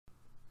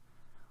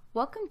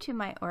Welcome to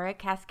my Aura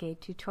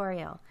Cascade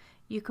tutorial.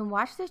 You can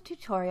watch this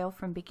tutorial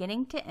from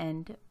beginning to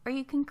end, or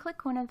you can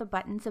click one of the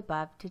buttons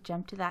above to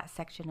jump to that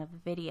section of the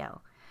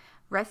video.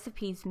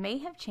 Recipes may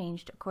have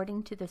changed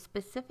according to the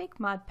specific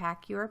mod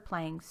pack you are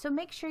playing, so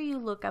make sure you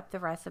look up the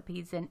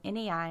recipes in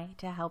NEI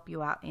to help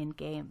you out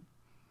in-game.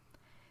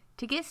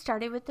 To get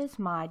started with this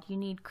mod, you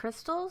need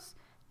crystals,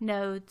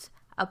 nodes,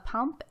 a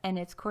pump and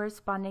its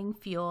corresponding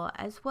fuel,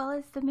 as well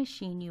as the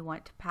machine you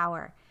want to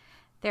power.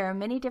 There are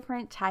many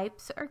different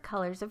types or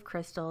colors of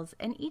crystals,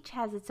 and each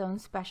has its own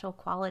special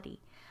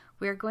quality.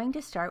 We are going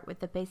to start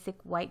with the basic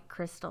white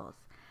crystals.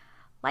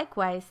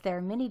 Likewise, there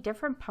are many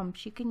different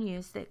pumps you can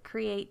use that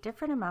create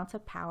different amounts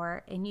of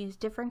power and use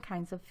different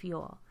kinds of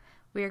fuel.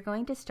 We are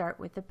going to start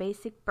with the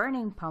basic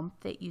burning pump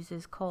that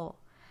uses coal.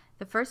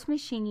 The first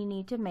machine you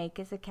need to make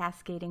is a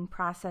cascading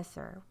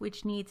processor,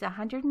 which needs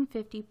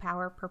 150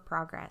 power per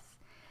progress.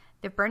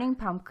 The burning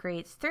pump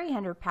creates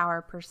 300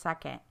 power per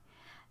second.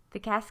 The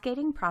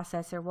cascading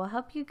processor will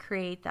help you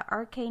create the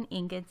arcane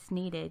ingots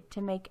needed to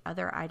make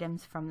other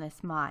items from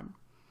this mod.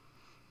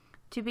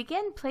 To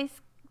begin, place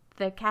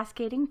the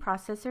cascading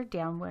processor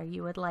down where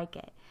you would like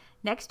it.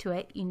 Next to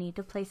it, you need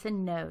to place a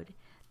node.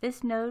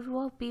 This node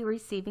will be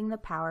receiving the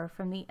power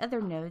from the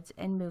other nodes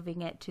and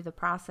moving it to the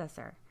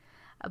processor.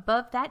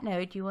 Above that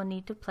node, you will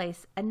need to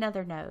place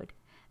another node.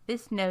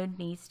 This node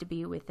needs to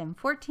be within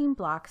 14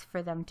 blocks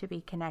for them to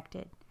be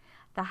connected.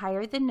 The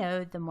higher the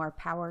node, the more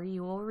power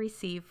you will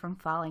receive from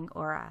falling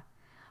aura.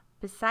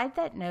 Beside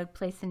that node,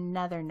 place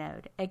another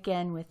node,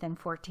 again within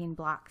 14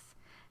 blocks.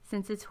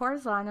 Since it's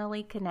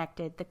horizontally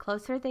connected, the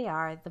closer they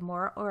are, the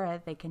more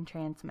aura they can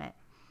transmit.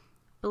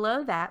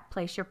 Below that,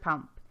 place your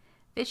pump.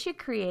 This should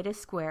create a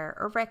square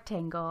or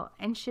rectangle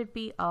and should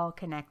be all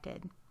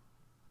connected.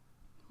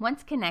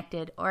 Once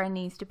connected, aura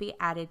needs to be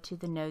added to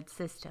the node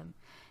system.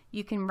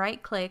 You can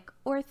right-click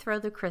or throw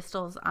the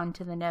crystals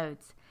onto the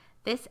nodes.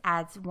 This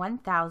adds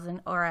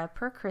 1,000 aura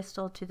per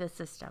crystal to the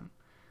system.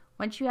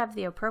 Once you have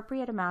the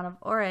appropriate amount of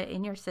aura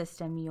in your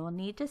system, you will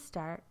need to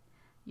start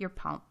your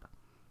pump.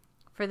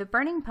 For the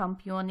burning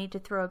pump, you will need to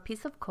throw a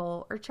piece of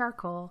coal or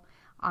charcoal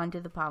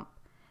onto the pump.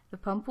 The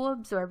pump will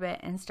absorb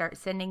it and start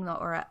sending the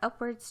aura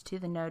upwards to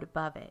the node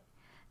above it.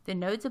 The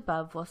nodes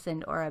above will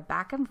send aura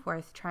back and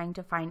forth, trying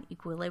to find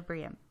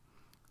equilibrium.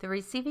 The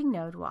receiving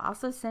node will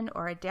also send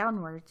aura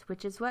downwards,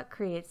 which is what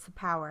creates the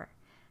power.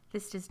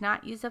 This does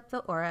not use up the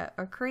aura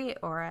or create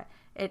aura,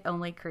 it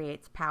only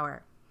creates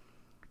power.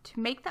 To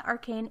make the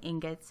arcane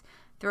ingots,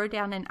 throw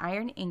down an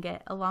iron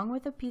ingot along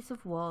with a piece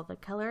of wool the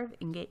color of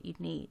ingot you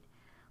need.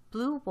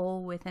 Blue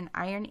wool with an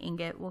iron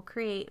ingot will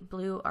create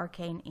blue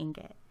arcane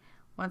ingot.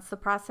 Once the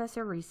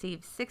processor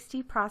receives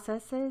 60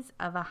 processes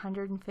of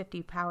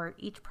 150 power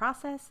each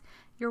process,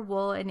 your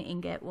wool and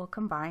ingot will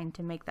combine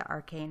to make the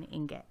arcane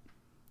ingot.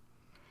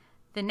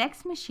 The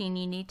next machine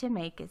you need to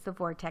make is the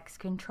Vortex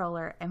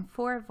Controller and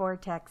 4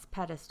 Vortex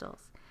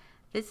pedestals.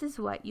 This is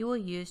what you will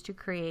use to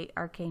create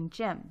arcane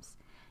gems.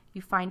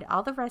 You find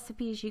all the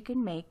recipes you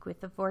can make with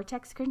the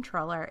Vortex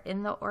Controller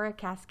in the Aura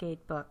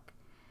Cascade book.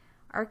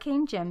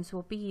 Arcane gems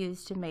will be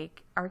used to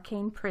make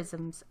Arcane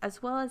Prisms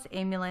as well as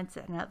amulets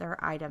and other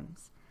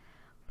items.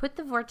 Put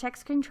the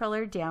Vortex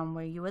Controller down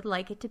where you would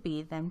like it to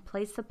be, then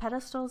place the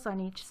pedestals on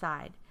each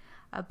side.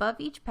 Above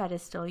each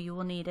pedestal you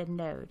will need a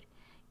node.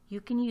 You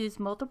can use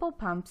multiple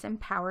pumps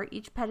and power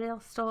each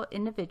pedestal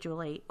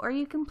individually, or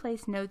you can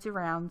place nodes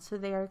around so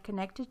they are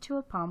connected to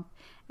a pump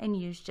and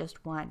use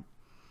just one.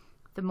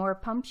 The more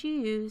pumps you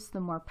use, the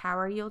more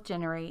power you'll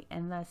generate,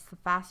 and thus the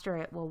faster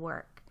it will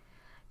work.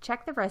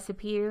 Check the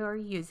recipe you are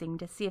using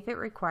to see if it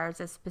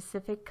requires a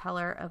specific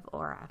color of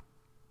aura.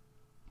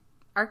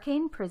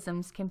 Arcane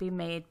prisms can be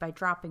made by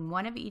dropping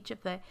one of each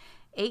of the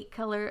 8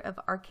 color of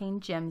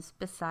arcane gems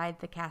beside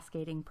the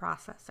cascading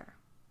processor.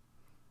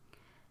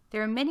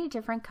 There are many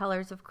different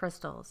colors of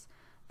crystals.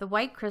 The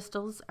white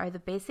crystals are the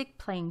basic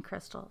plain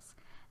crystals.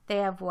 They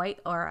have white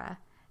aura.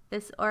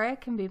 This aura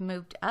can be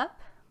moved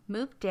up,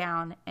 moved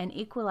down, and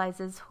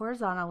equalizes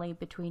horizontally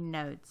between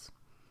nodes.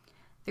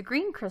 The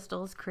green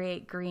crystals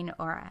create green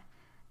aura.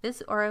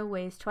 This aura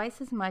weighs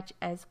twice as much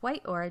as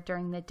white aura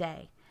during the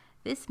day.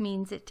 This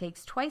means it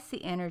takes twice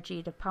the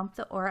energy to pump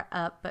the aura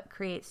up but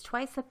creates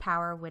twice the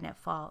power when it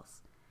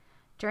falls.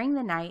 During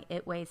the night,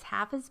 it weighs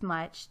half as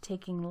much,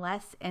 taking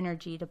less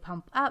energy to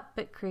pump up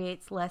but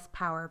creates less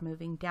power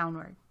moving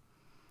downward.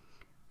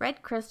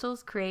 Red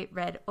crystals create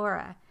red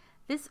aura.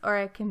 This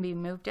aura can be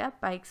moved up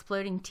by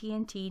exploding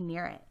TNT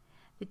near it.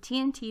 The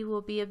TNT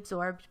will be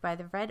absorbed by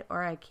the red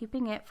aura,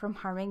 keeping it from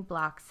harming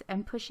blocks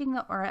and pushing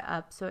the aura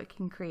up so it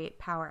can create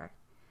power.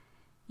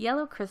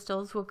 Yellow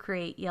crystals will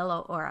create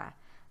yellow aura.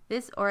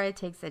 This aura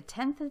takes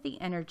 1/10 of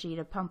the energy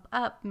to pump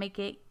up, make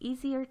it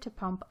easier to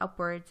pump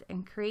upwards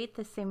and create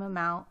the same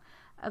amount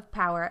of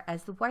power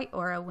as the white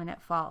aura when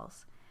it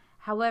falls.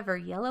 However,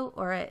 yellow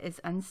aura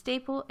is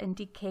unstable and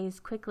decays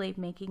quickly,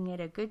 making it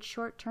a good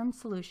short-term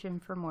solution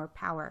for more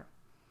power.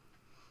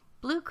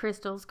 Blue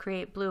crystals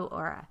create blue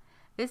aura.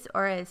 This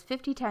aura is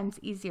 50 times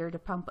easier to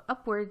pump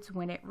upwards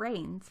when it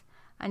rains.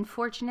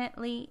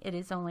 Unfortunately, it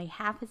is only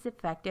half as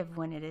effective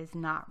when it is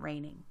not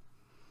raining.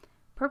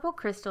 Purple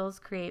crystals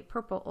create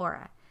purple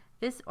aura.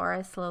 This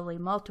aura slowly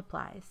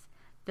multiplies.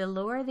 The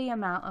lower the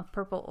amount of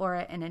purple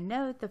aura in a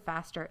node, the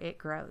faster it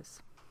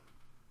grows.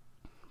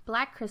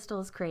 Black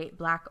crystals create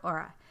black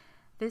aura.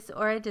 This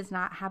aura does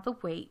not have a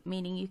weight,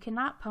 meaning you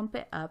cannot pump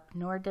it up,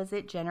 nor does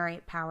it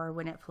generate power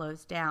when it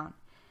flows down.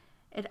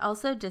 It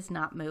also does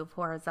not move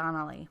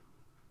horizontally.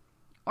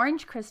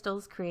 Orange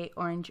crystals create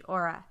orange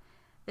aura.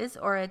 This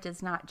aura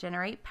does not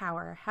generate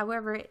power,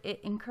 however,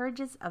 it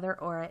encourages other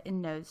aura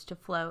in nodes to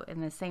flow in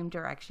the same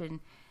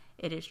direction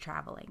it is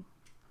traveling.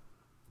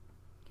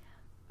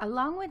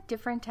 Along with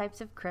different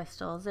types of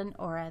crystals and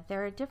aura,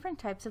 there are different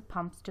types of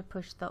pumps to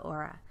push the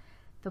aura.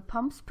 The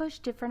pumps push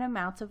different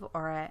amounts of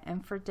aura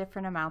and for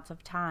different amounts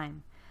of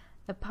time.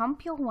 The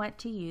pump you'll want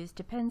to use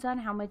depends on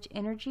how much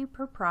energy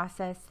per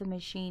process the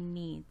machine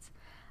needs.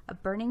 A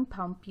burning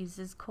pump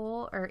uses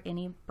coal or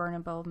any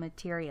burnable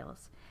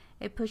materials.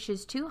 It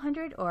pushes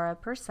 200 aura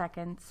per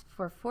second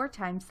for 4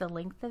 times the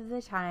length of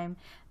the time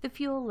the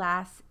fuel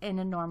lasts in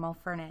a normal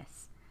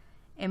furnace.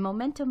 A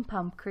momentum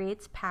pump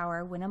creates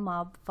power when a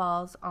mob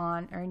falls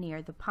on or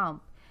near the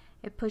pump.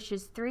 It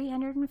pushes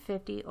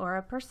 350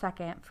 aura per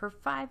second for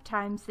 5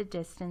 times the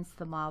distance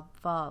the mob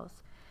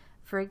falls.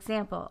 For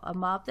example, a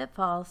mob that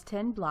falls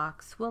 10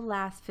 blocks will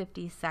last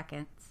 50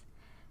 seconds.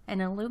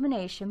 An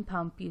illumination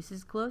pump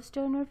uses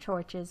glowstone or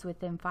torches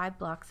within 5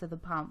 blocks of the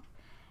pump.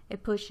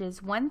 It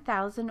pushes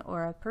 1000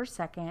 aura per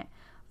second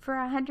for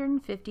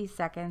 150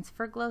 seconds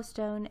for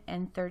glowstone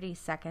and 30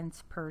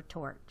 seconds per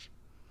torch.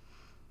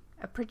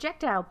 A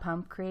projectile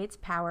pump creates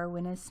power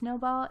when a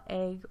snowball,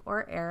 egg,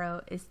 or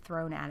arrow is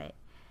thrown at it.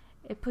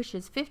 It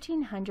pushes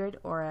 1500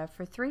 aura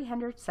for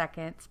 300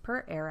 seconds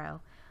per arrow,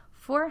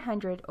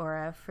 400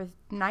 aura for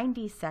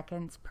 90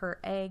 seconds per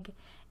egg,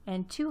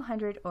 and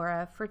 200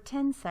 aura for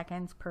 10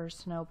 seconds per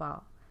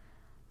snowball.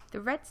 The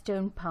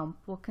redstone pump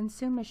will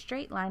consume a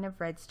straight line of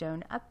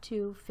redstone up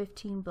to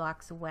 15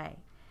 blocks away.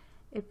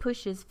 It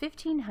pushes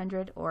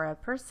 1500 aura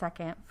per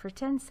second for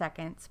 10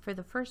 seconds for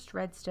the first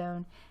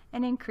redstone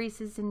and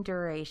increases in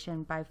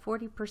duration by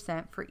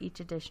 40% for each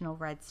additional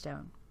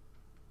redstone.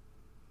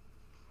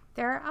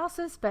 There are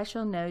also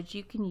special nodes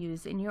you can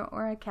use in your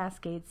Aura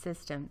Cascade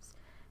systems.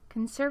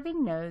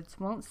 Conserving nodes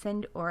won't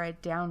send aura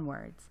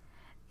downwards.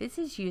 This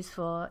is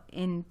useful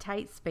in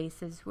tight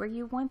spaces where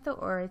you want the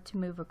aura to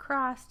move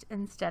across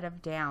instead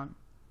of down.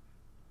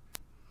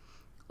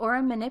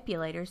 Aura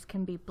manipulators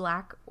can be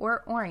black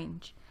or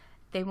orange.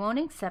 They won't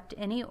accept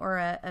any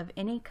aura of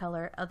any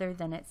color other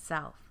than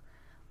itself.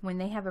 When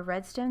they have a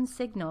redstone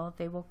signal,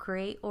 they will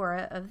create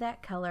aura of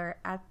that color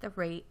at the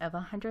rate of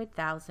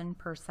 100,000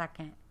 per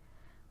second.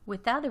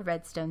 Without a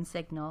redstone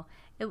signal,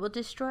 it will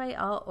destroy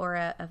all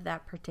aura of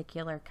that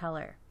particular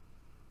color.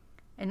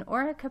 An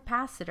aura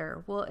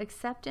capacitor will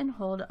accept and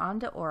hold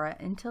onto aura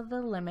until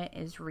the limit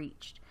is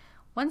reached.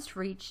 Once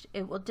reached,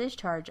 it will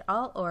discharge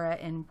all aura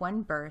in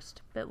one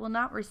burst, but will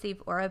not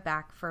receive aura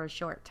back for a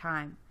short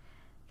time.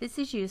 This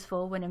is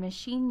useful when a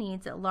machine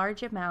needs a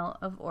large amount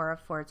of aura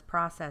for its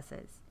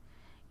processes.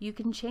 You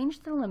can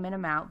change the limit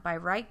amount by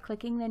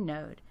right-clicking the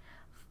node.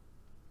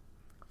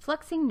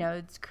 Fluxing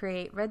nodes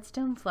create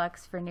redstone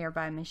flux for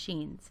nearby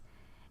machines.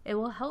 It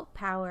will help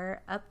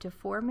power up to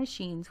 4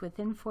 machines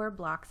within 4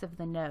 blocks of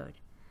the node.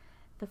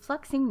 The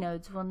fluxing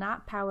nodes will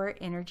not power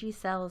energy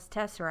cells,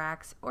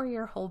 tesseracts, or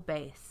your whole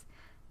base.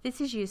 This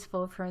is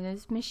useful for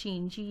those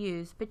machines you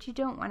use but you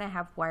don't want to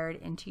have wired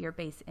into your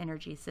base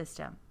energy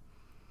system.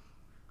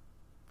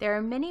 There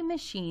are many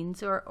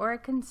machines or aura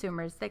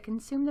consumers that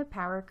consume the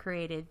power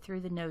created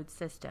through the node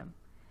system.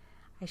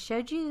 I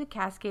showed you the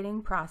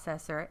Cascading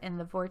Processor and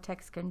the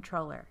Vortex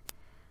Controller.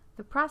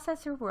 The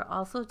processor will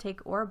also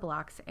take ore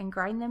blocks and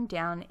grind them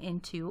down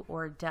into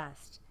ore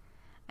dust.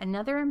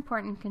 Another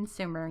important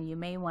consumer you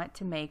may want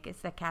to make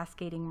is the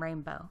Cascading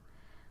Rainbow.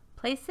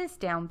 Place this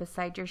down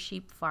beside your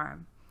sheep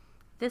farm.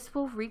 This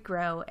will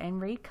regrow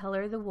and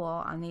recolor the wool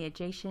on the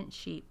adjacent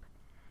sheep.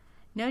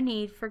 No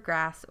need for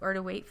grass or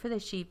to wait for the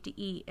sheep to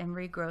eat and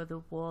regrow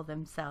the wool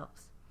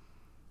themselves.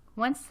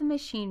 Once the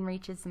machine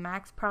reaches the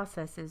max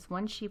processes,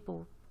 one sheep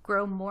will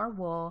grow more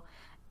wool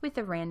with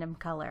a random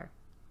color.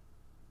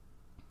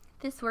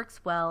 This works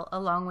well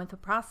along with a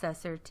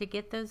processor to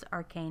get those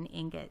arcane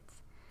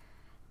ingots.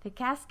 The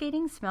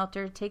Cascading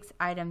Smelter takes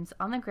items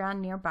on the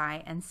ground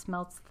nearby and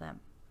smelts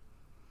them.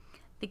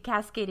 The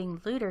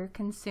Cascading Looter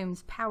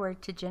consumes power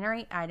to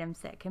generate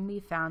items that can be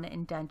found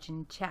in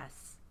dungeon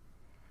chests.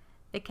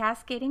 The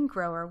Cascading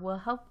Grower will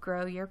help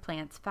grow your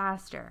plants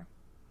faster.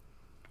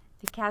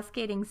 The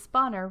Cascading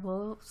Spawner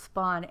will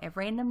spawn a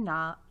random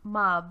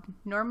mob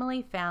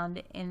normally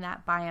found in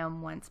that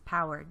biome once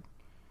powered.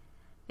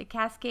 The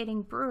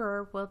Cascading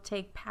Brewer will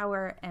take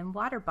power and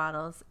water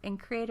bottles and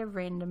create a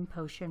random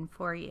potion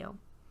for you.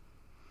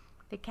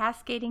 The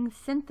Cascading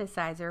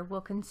Synthesizer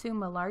will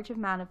consume a large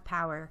amount of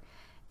power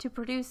to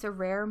produce a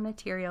rare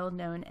material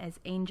known as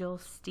Angel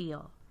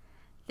Steel.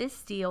 This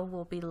steel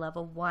will be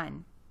level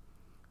 1.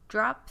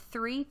 Drop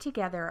 3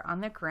 together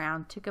on the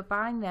ground to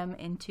combine them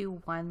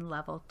into one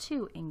level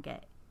 2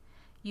 ingot.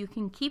 You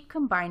can keep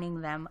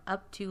combining them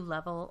up to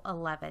level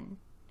 11.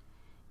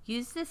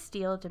 Use this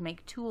steel to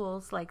make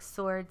tools like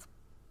swords,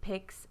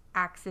 picks,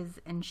 axes,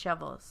 and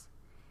shovels.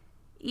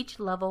 Each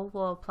level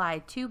will apply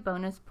 2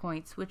 bonus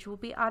points which will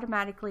be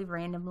automatically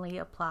randomly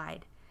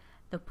applied.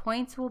 The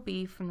points will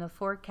be from the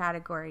 4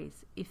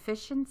 categories: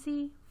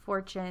 Efficiency,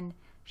 Fortune,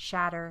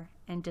 Shatter,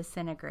 and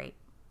Disintegrate.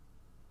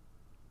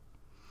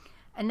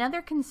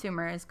 Another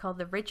consumer is called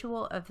the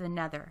Ritual of the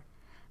Nether.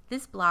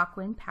 This block,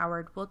 when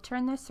powered, will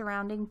turn the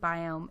surrounding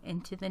biome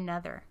into the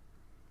Nether.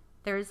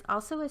 There is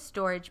also a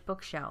storage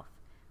bookshelf.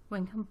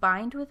 When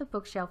combined with a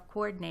bookshelf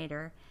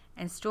coordinator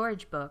and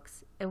storage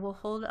books, it will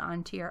hold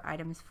on to your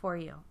items for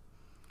you.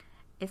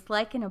 It's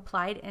like an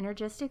applied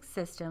energistic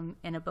system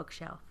in a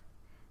bookshelf.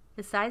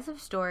 The size of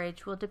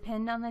storage will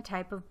depend on the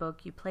type of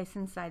book you place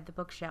inside the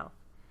bookshelf.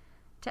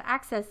 To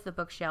access the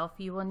bookshelf,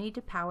 you will need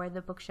to power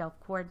the bookshelf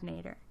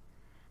coordinator.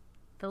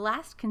 The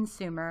last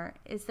consumer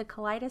is the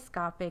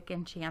Kaleidoscopic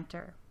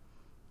Enchanter.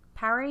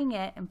 Powering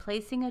it and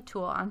placing a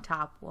tool on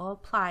top will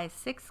apply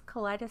 6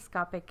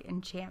 kaleidoscopic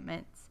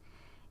enchantments.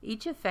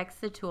 Each affects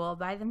the tool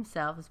by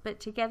themselves, but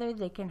together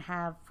they can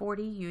have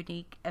 40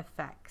 unique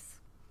effects.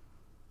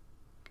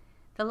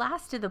 The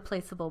last of the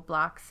placeable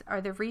blocks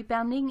are the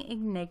Rebounding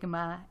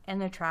Enigma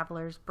and the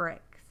Traveler's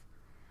Bricks.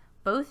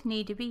 Both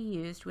need to be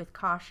used with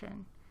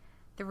caution.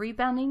 The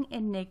Rebounding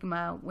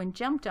Enigma, when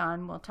jumped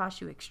on, will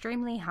toss you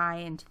extremely high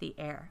into the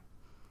air.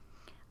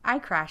 I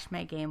crashed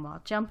my game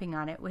while jumping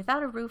on it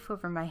without a roof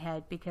over my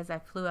head because I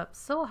flew up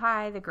so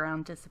high the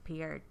ground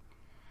disappeared.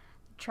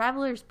 The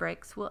Traveler's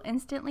Bricks will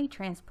instantly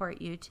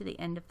transport you to the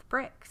end of the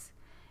bricks.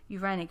 You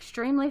run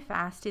extremely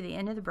fast to the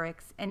end of the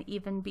bricks and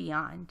even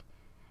beyond.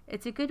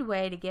 It's a good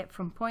way to get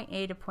from point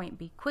A to point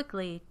B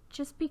quickly.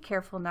 Just be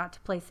careful not to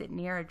place it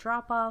near a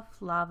drop-off,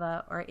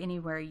 lava, or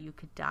anywhere you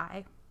could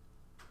die.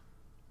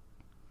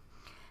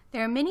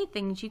 There are many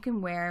things you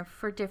can wear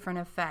for different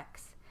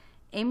effects.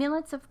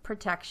 Amulets of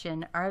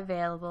Protection are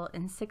available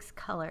in 6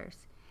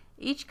 colors.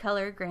 Each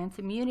color grants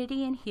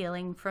immunity and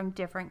healing from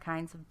different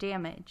kinds of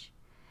damage.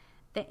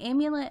 The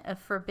Amulet of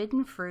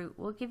Forbidden Fruit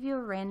will give you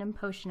a random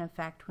potion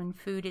effect when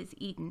food is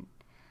eaten.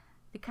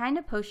 The kind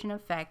of potion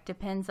effect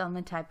depends on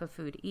the type of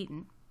food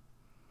eaten.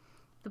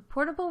 The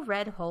portable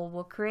red hole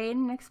will create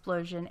an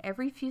explosion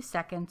every few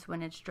seconds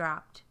when it's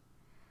dropped.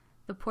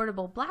 The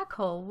portable black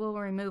hole will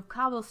remove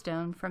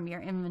cobblestone from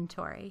your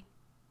inventory.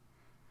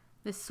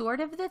 The Sword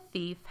of the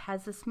Thief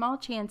has a small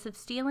chance of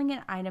stealing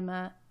an item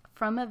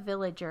from a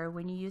villager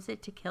when you use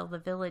it to kill the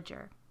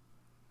villager.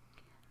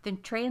 The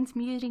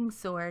Transmuting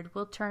Sword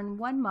will turn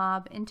one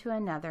mob into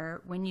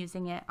another when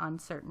using it on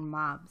certain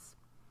mobs.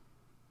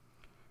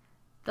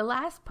 The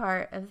last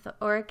part of the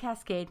Aura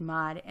Cascade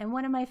mod, and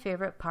one of my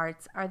favorite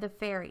parts, are the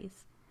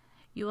Fairies.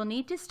 You will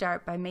need to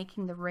start by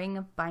making the Ring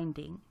of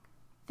Binding.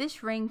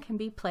 This ring can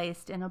be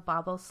placed in a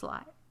bauble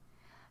slot.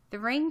 The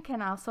ring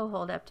can also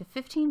hold up to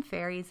 15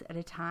 fairies at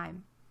a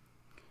time.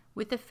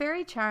 With the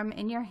fairy charm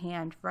in your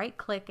hand,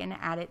 right-click and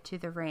add it to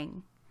the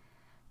ring.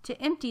 To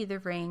empty the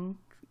ring,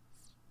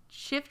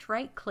 shift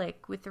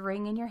right-click with the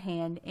ring in your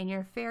hand and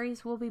your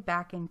fairies will be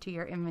back into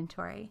your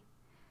inventory.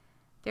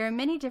 There are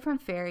many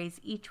different fairies,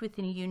 each with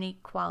a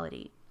unique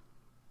quality.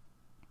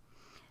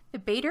 The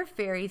Baiter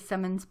Fairy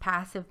summons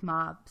passive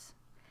mobs.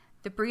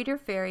 The Breeder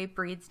Fairy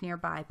breeds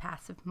nearby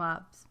passive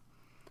mobs.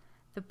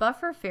 The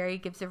Buffer Fairy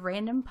gives a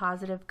random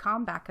positive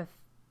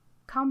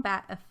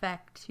combat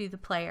effect to the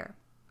player.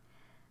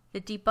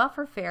 The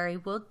Debuffer Fairy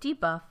will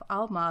debuff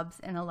all mobs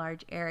in a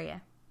large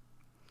area.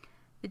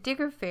 The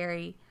Digger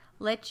Fairy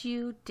lets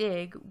you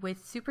dig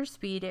with super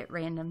speed at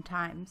random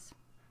times.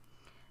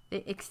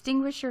 The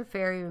Extinguisher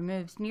Fairy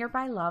removes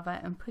nearby lava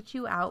and puts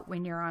you out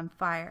when you're on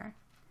fire.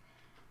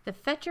 The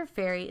Fetcher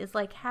Fairy is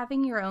like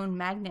having your own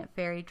Magnet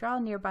Fairy draw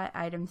nearby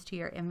items to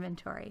your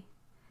inventory.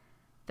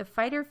 The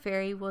Fighter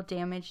Fairy will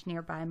damage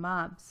nearby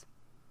mobs.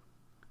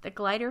 The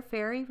Glider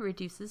Fairy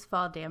reduces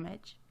fall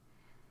damage.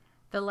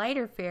 The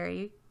Lighter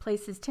Fairy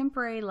places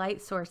temporary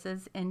light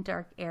sources in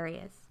dark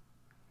areas.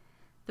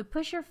 The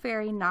Pusher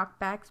Fairy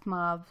knockbacks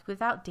mobs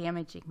without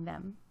damaging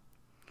them.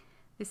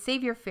 The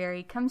Savior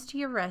Fairy comes to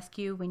your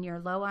rescue when you're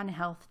low on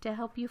health to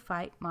help you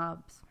fight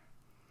mobs.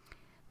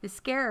 The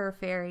Scarer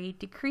Fairy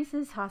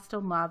decreases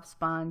hostile mob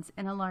spawns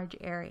in a large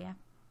area.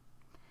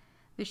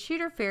 The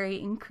Shooter Fairy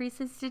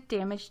increases the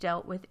damage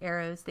dealt with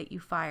arrows that you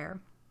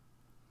fire.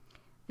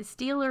 The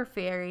Stealer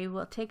Fairy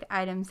will take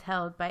items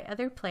held by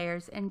other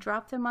players and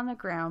drop them on the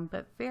ground,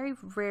 but very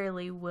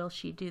rarely will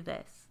she do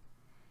this.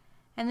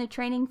 And the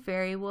Training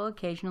Fairy will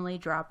occasionally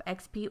drop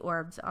XP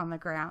orbs on the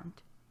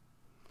ground.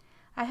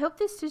 I hope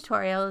this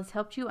tutorial has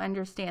helped you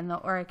understand the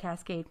Aura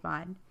Cascade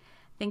mod.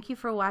 Thank you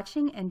for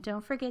watching, and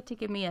don't forget to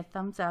give me a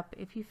thumbs up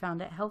if you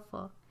found it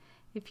helpful.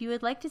 If you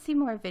would like to see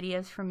more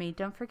videos from me,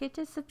 don't forget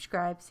to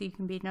subscribe so you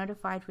can be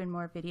notified when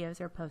more videos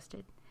are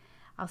posted.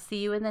 I'll see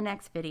you in the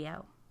next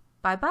video.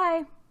 Bye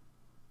bye!